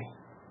unfairly.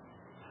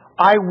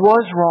 I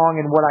was wrong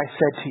in what I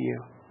said to you.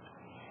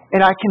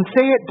 And I can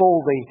say it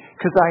boldly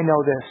because I know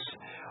this.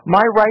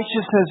 My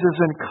righteousness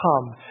doesn't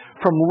come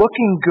from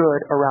looking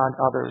good around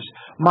others.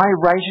 My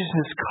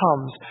righteousness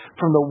comes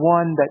from the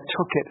one that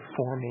took it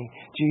for me,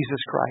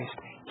 Jesus Christ.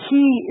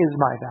 He is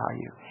my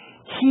value.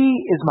 He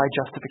is my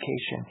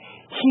justification.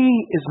 He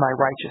is my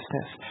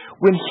righteousness.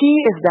 When He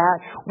is that,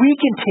 we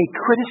can take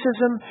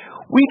criticism,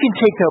 we can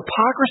take the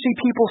hypocrisy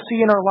people see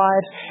in our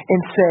lives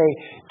and say,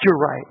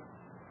 you're right.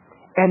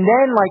 And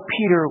then, like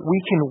Peter, we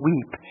can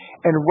weep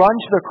and run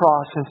to the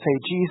cross and say,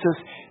 Jesus,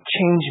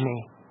 change me.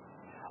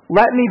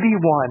 Let me be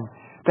one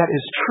that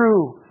is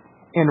true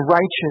and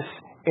righteous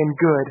and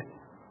good.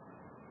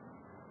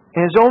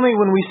 And it's only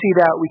when we see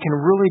that we can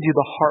really do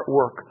the heart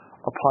work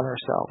upon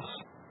ourselves.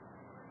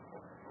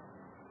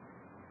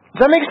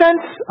 Does that make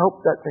sense? I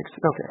hope that makes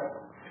sense. Okay.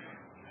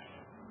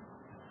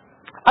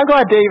 I'm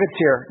glad David's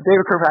here.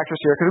 David Kirkpatrick's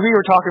here, because we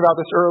were talking about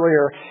this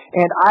earlier,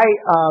 and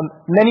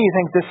many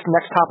think this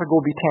next topic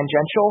will be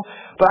tangential,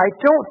 but I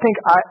don't think,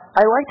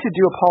 I like to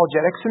do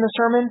apologetics in the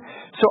sermon,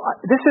 so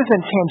this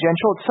isn't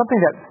tangential, it's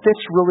something that fits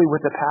really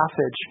with the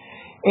passage.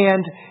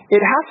 And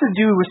it has to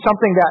do with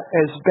something that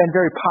has been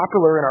very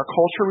popular in our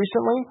culture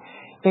recently,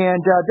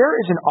 and there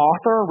is an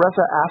author,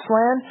 Reza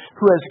Aslan,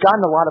 who has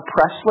gotten a lot of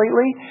press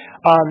lately.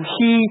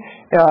 He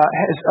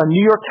has a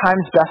New York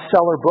Times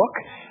bestseller book,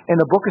 and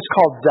the book is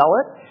called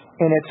Zealot,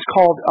 and it's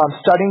called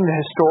Studying the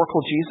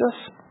Historical Jesus.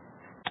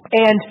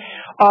 And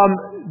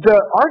the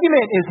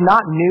argument is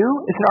not new.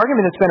 It's an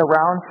argument that's been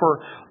around for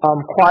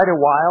quite a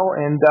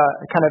while, and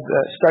kind of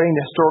studying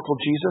the historical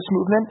Jesus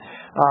movement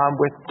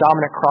with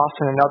Dominic Cross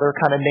and other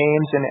kind of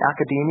names in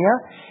academia.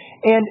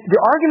 And the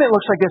argument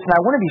looks like this, and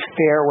I want to be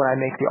fair when I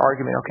make the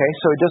argument, okay?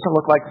 So it doesn't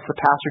look like it's the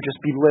pastor just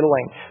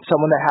belittling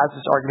someone that has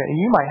this argument, and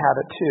you might have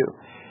it too.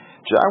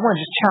 So I want to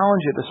just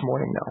challenge it this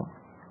morning, though.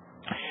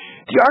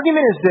 The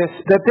argument is this,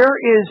 that there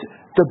is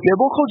the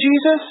biblical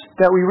Jesus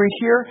that we read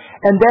here,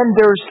 and then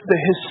there's the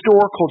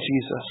historical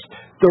Jesus,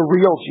 the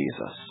real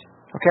Jesus,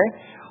 okay?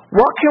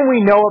 What can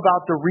we know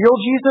about the real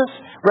Jesus?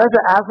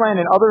 Reza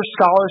Aslan and other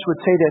scholars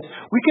would say this,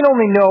 we can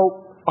only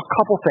know a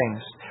couple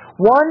things.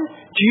 One,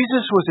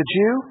 Jesus was a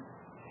Jew,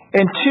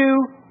 and two,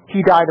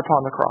 He died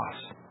upon the cross.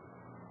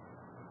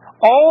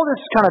 All this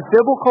kind of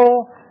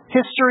biblical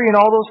history and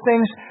all those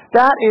things,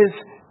 that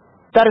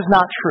is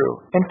not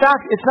true. In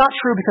fact, it's not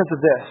true because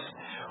of this.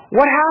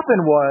 What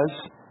happened was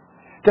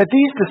that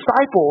these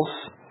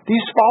disciples,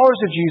 these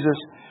followers of Jesus,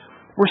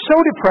 were so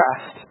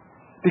depressed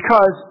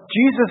because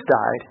Jesus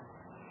died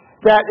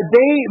that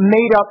they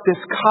made up this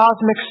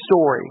cosmic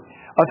story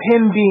of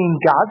Him being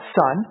God's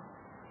Son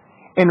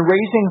and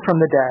raising from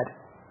the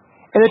dead.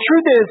 And the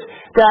truth is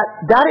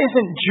that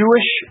isn't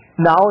Jewish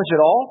knowledge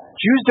at all.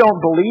 Jews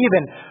don't believe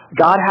in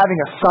God having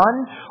a son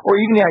or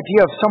even the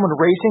idea of someone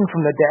raising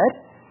from the dead.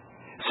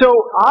 So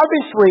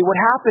obviously what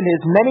happened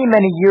is many,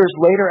 many years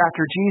later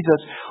after Jesus,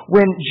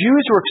 when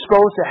Jews were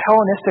exposed to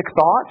Hellenistic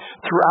thought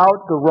throughout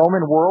the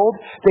Roman world,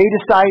 they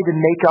decided to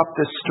make up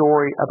this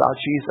story about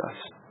Jesus.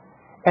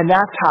 And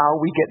that's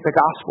how we get the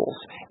Gospels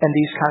and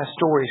these kind of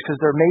stories, because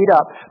they're made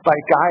up by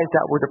guys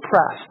that were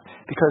depressed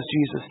because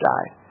Jesus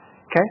died.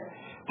 Okay?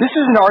 This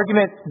is an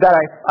argument that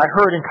I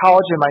heard in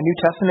college in my New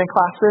Testament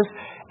classes,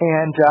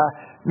 and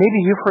maybe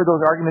you've heard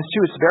those arguments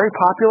too. It's very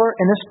popular,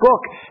 and this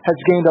book has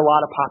gained a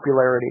lot of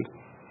popularity.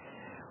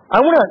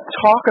 I want to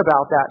talk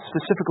about that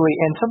specifically,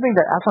 and something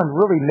that Aslan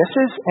really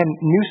misses, and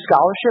new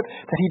scholarship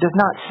that he does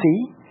not see,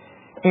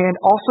 and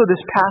also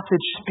this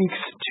passage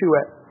speaks to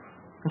it.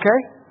 Okay?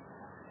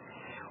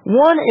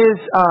 One is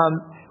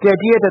the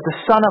idea that the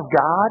Son of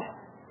God,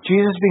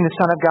 Jesus being the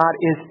Son of God,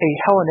 is a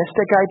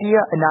Hellenistic idea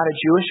and not a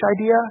Jewish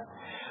idea.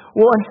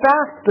 Well, in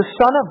fact, the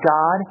Son of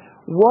God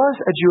was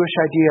a Jewish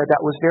idea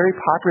that was very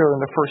popular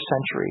in the first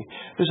century.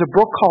 There's a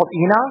book called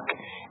Enoch,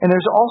 and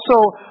there's also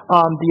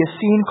the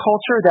Essene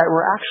culture that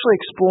were actually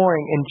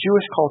exploring in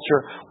Jewish culture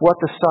what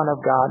the Son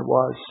of God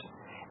was.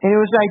 And it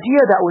was an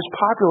idea that was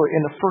popular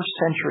in the first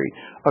century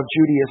of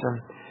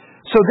Judaism.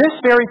 So this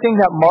very thing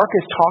that Mark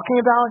is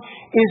talking about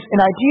is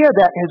an idea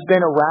that has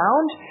been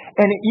around,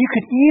 and you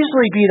could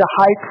easily be the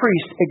high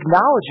priest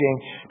acknowledging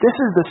this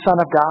is the Son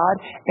of God,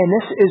 and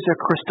this is a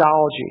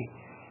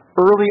Christology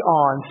early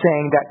on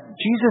saying that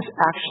Jesus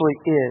actually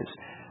is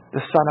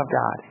the Son of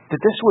God.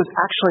 That this was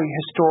actually a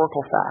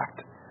historical fact.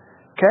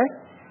 Okay?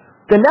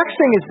 The next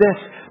thing is this,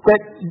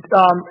 that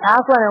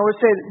Aslan, I would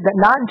say that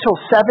not until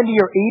 70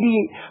 or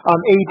 80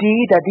 AD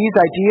that these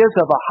ideas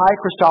of a high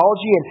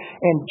Christology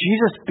and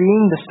Jesus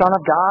being the Son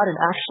of God and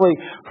actually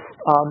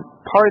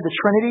part of the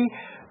Trinity,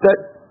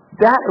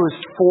 that was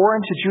foreign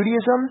to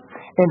Judaism,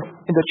 and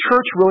the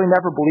church really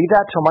never believed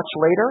that till much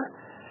later.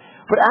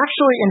 But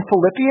actually in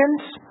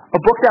Philippians,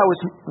 a book that was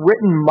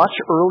written much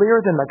earlier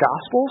than the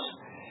Gospels,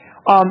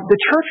 the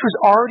church was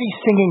already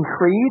singing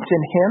creeds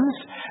and hymns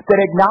that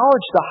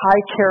acknowledged the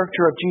high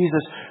character of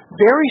Jesus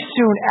very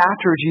soon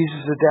after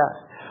Jesus' death.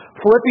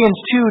 Philippians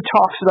 2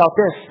 talks about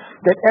this,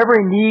 that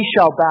every knee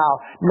shall bow,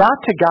 not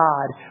to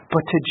God,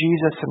 but to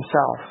Jesus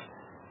himself.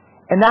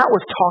 And that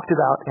was talked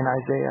about in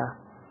Isaiah.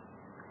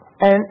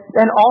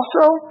 And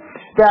also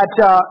that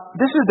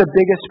this is the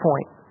biggest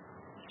point.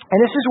 And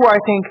this is where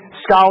I think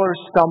scholars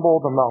stumble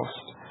the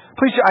most.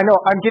 Please, I know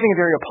I'm giving a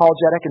very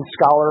apologetic and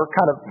scholar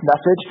kind of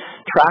message.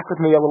 Track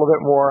with me a little bit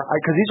more,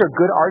 because these are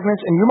good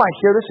arguments, and you might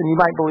hear this and you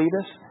might believe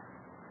this.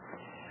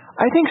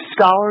 I think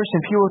scholars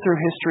and people through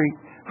history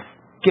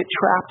get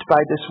trapped by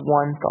this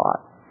one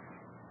thought.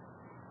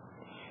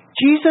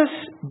 Jesus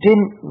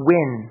didn't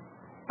win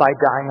by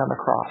dying on the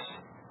cross.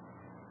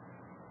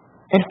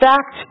 In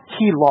fact,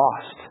 he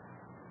lost.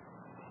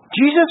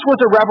 Jesus was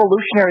a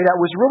revolutionary that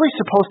was really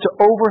supposed to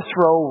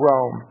overthrow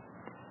Rome,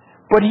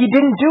 but he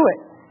didn't do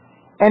it.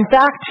 In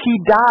fact, he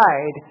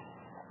died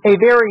a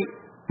very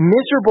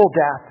miserable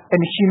death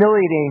and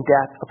humiliating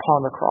death upon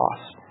the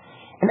cross.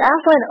 And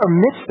Aslan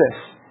omits this.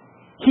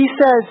 He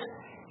says,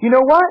 you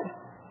know what?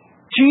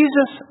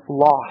 Jesus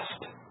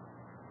lost.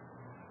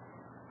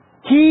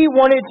 He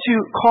wanted to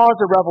cause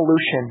a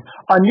revolution,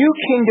 a new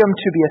kingdom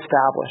to be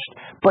established,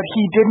 but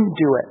he didn't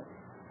do it.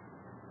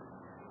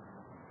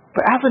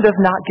 But Aslan does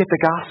not get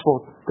the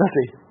gospel, does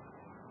he?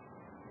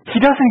 He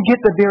doesn't get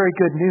the very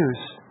good news.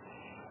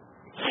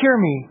 Hear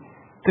me.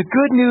 The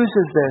good news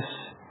is this.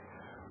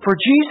 For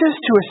Jesus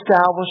to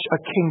establish a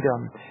kingdom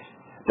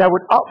that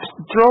would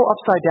throw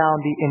upside down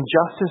the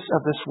injustice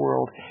of this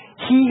world,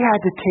 he had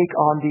to take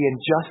on the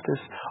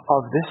injustice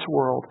of this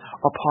world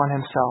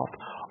upon himself.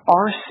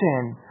 Our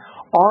sin,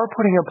 our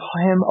putting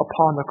him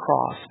upon the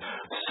cross,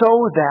 so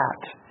that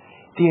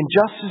the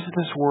injustice of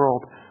this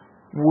world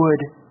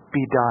would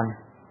be done.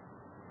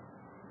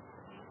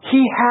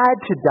 He had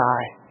to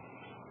die.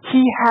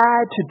 He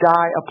had to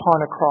die upon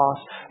a cross,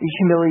 a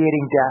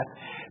humiliating death,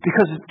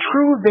 because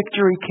true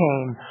victory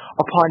came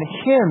upon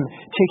him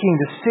taking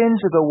the sins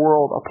of the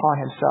world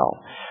upon himself,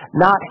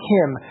 not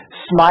him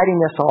smiting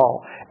us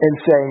all and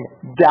saying,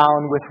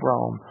 down with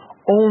Rome.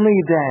 Only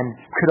then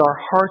could our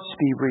hearts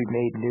be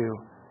remade new.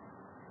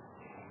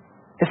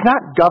 It's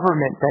not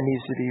government that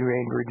needs to be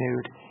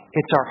renewed.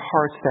 It's our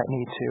hearts that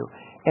need to.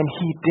 And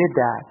he did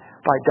that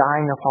by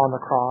dying upon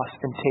the cross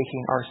and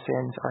taking our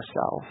sins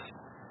ourselves.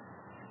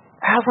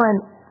 Aslan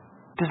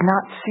does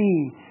not see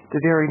the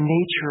very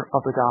nature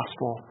of the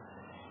gospel,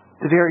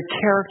 the very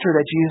character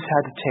that Jesus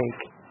had to take.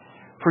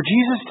 For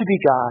Jesus to be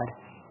God,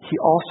 he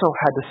also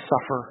had to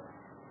suffer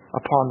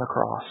upon the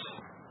cross.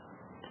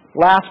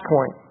 Last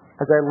point,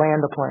 as I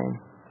land the plane.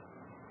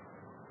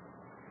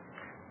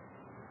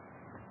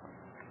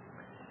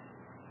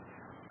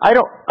 I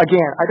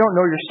don't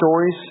know your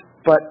stories,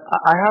 but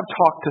I have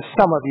talked to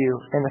some of you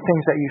and the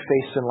things that you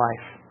face in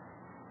life.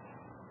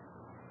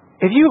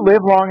 If you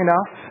live long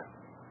enough,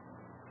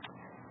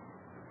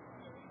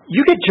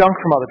 you get junk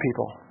from other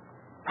people.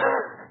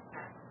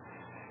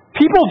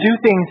 People do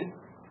things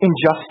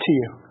unjust to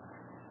you.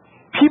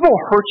 People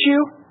hurt you.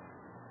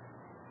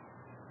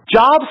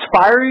 Jobs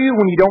fire you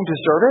when you don't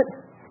deserve it.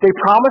 They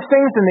promise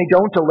things and they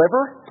don't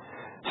deliver.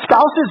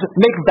 Spouses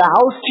make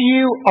vows to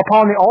you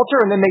upon the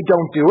altar and then they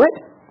don't do it.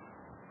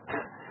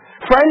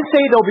 Friends say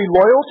they'll be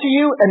loyal to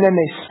you and then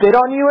they spit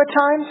on you at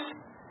times.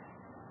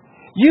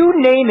 You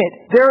name it,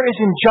 there is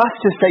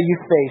injustice that you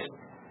face.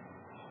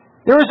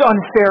 There is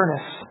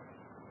unfairness.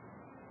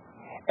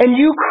 And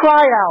you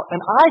cry out,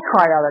 and I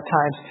cry out at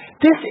times,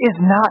 this is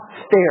not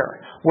fair,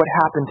 what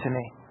happened to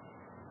me.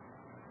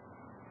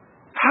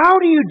 How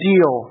do you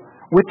deal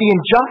with the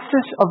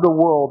injustice of the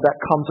world that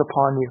comes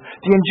upon you?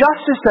 The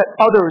injustice that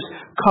others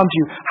come to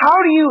you? How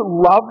do you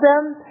love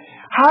them?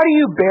 How do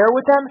you bear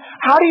with them?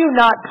 How do you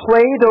not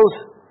play those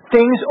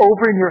things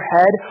over in your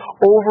head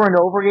over and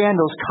over again,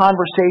 those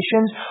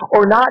conversations,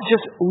 or not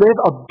just live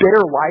a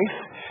bitter life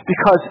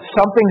because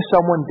something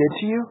someone did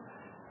to you?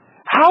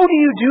 How do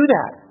you do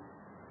that?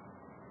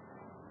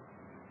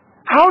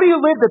 How do you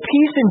live the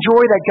peace and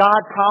joy that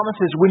God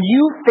promises when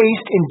you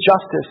faced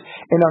injustice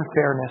and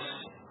unfairness?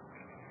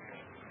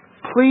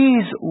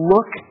 Please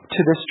look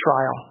to this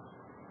trial.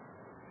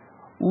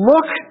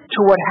 Look to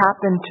what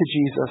happened to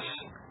Jesus.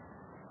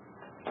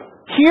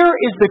 Here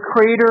is the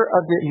creator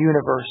of the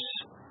universe,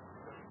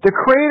 the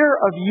creator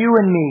of you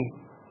and me,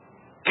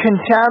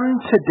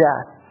 condemned to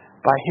death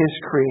by his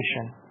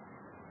creation.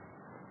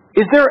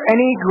 Is there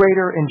any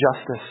greater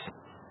injustice?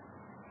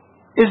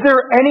 Is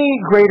there any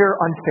greater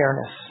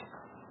unfairness?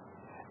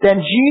 then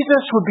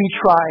Jesus would be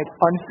tried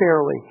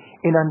unfairly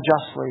and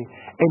unjustly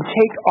and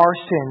take our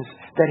sins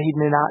that he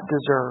did not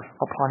deserve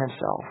upon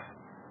himself.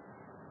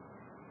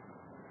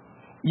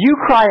 You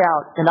cry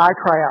out and I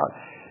cry out,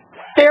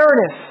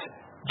 fairness,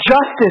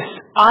 justice,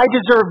 I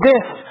deserve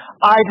this,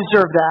 I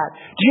deserve that.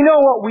 Do you know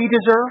what we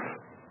deserve?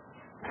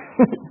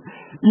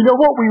 You know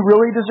what we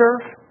really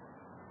deserve?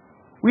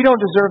 We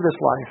don't deserve this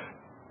life.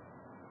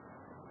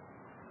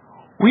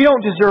 We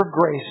don't deserve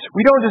grace.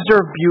 We don't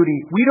deserve beauty.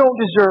 We don't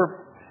deserve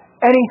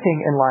anything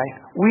in life.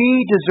 We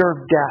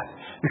deserve death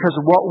because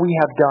of what we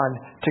have done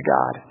to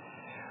God.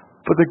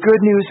 But the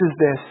good news is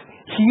this.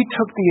 He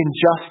took the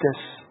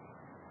injustice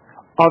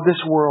of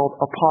this world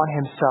upon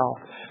himself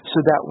so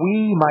that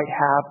we might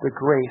have the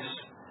grace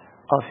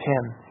of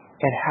him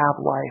and have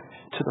life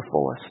to the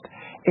fullest.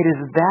 It is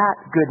that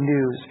good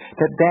news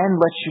that then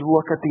lets you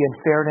look at the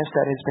unfairness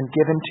that has been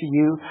given to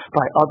you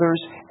by others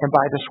and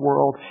by this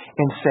world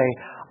and say,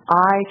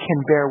 I can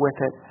bear with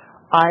it.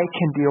 I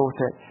can deal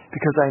with it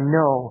because I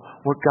know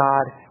what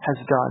God has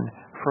done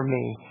for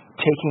me,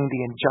 taking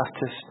the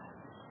injustice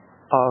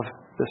of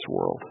this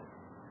world.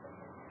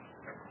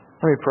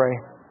 Let me pray.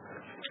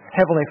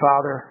 Heavenly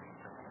Father,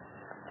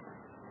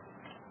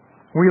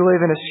 we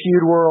live in a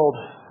skewed world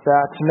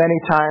that many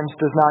times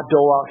does not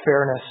dole out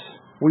fairness.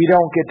 We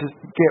don't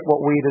get what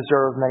we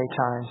deserve many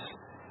times.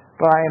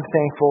 But I am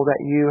thankful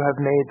that you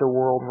have made the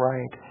world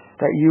right,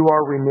 that you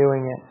are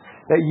renewing it,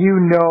 that you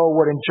know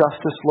what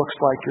injustice looks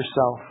like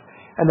yourself,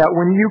 and that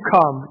when you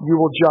come, you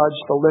will judge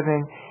the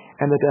living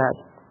and the dead.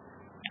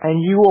 And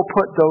you will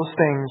put those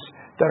things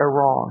that are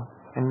wrong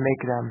and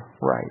make them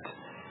right.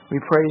 We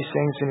pray these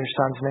things in your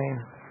Son's name.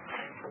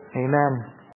 Amen.